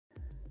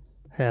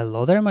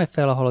Hello there my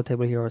fellow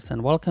holotable heroes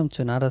and welcome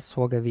to another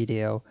SWGOH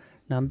video.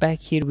 Now I'm back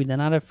here with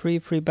another free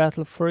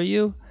battle for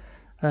you.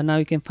 Now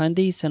you can find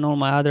these and all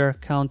my other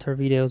counter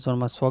videos on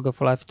my SWGOH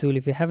for Life tool.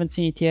 If you haven't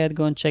seen it yet,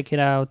 go and check it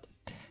out.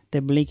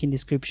 The link in the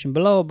description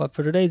below. But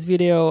for today's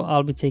video,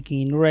 I'll be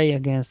taking in Rey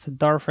against the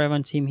Darth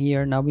Revan team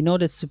here. Now we know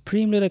that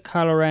Supreme Leader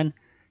Kylo Ren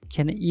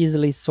can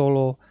easily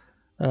solo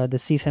the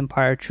Sith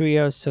Empire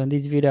trio. So in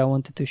this video I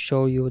wanted to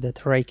show you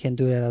that Rey can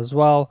do that as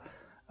well.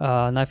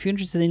 Now if you're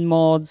interested in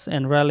mods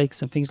and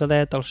relics and things like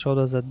that, I'll show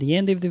those at the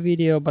end of the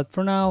video, but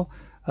for now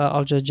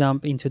I'll just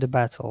jump into the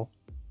battle.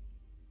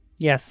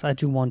 Yes, I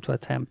do want to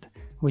attempt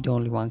with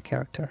only one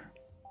character.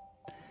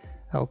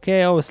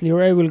 Okay, obviously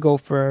Rey will go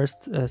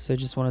first, so I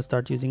just want to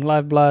start using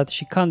Lifeblood.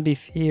 She can't be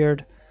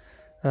feared,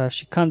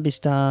 she can't be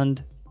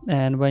stunned,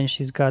 and when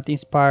she's got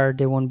inspired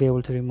they won't be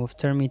able to remove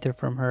turn meter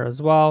from her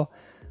as well.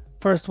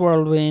 First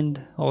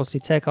Whirlwind, obviously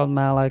take out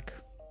Malak,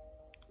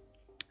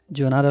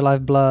 do another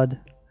Lifeblood.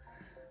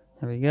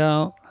 There we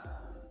go.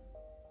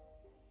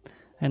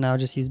 And now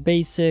just use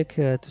basic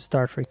to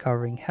start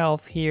recovering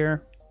health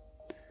here.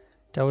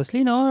 They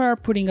obviously are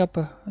putting up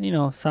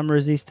some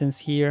resistance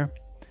here.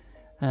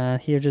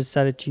 And here just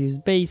decided to use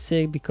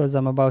basic because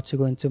I'm about to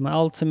go into my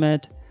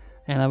ultimate.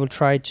 And I will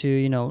try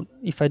to,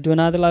 if I do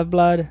another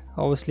Lifeblood,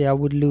 obviously I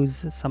would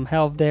lose some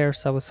health there.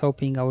 So I was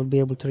hoping I would be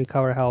able to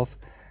recover health.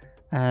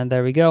 And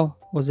there we go.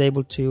 Was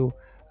able to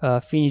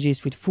finish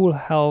this with full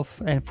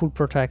health and full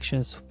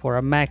protections for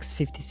a max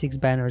 56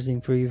 banners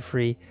in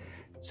 3v3.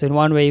 So in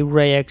one way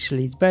Rey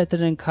actually is better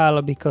than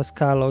Kylo because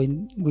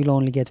Kylo will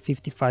only get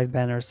 55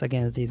 banners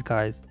against these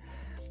guys.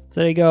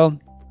 So there you go,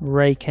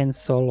 Rey can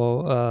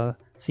solo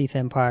Sith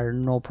Empire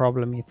no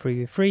problem in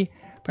 3v3.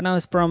 But now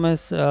as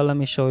promised, let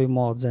me show you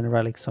mods and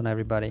relics on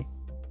everybody.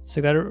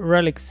 So got a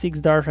relic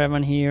 6 Darth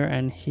Revan here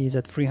and he's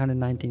at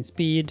 319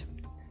 speed.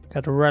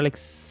 Got a relic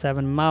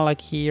 7 Malak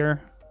here.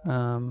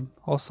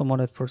 Also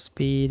modded for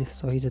speed,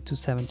 so he's at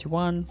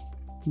 271.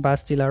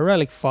 Bastila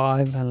relic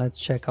 5, and let's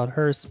check out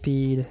her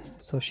speed,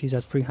 so she's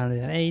at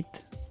 308.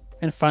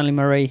 And finally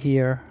Rey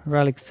here,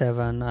 relic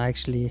 7. I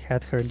actually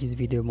had her in this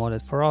video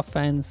modded for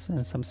offense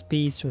and some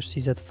speed, so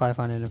she's at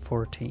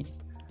 514.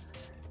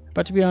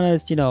 But to be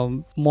honest,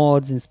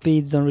 mods and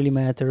speeds don't really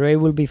matter. Rey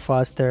will be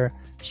faster,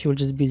 she will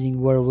just be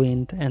using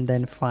Whirlwind and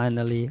then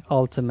finally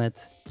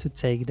ultimate to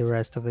take the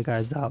rest of the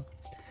guys out.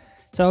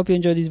 So I hope you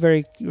enjoyed this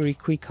very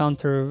quick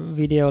counter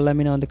video. Let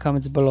me know in the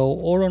comments below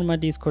or on my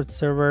Discord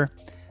server.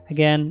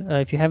 Again,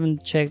 if you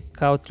haven't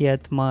checked out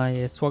yet my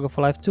SWGOH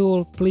for Life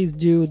tool, please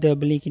do. There'll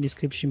be a link in the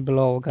description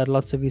below. Got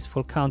lots of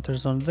useful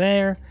counters on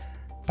there.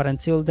 But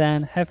until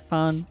then, have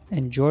fun,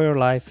 enjoy your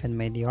life, and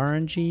may the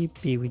RNG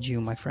be with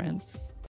you, my friends.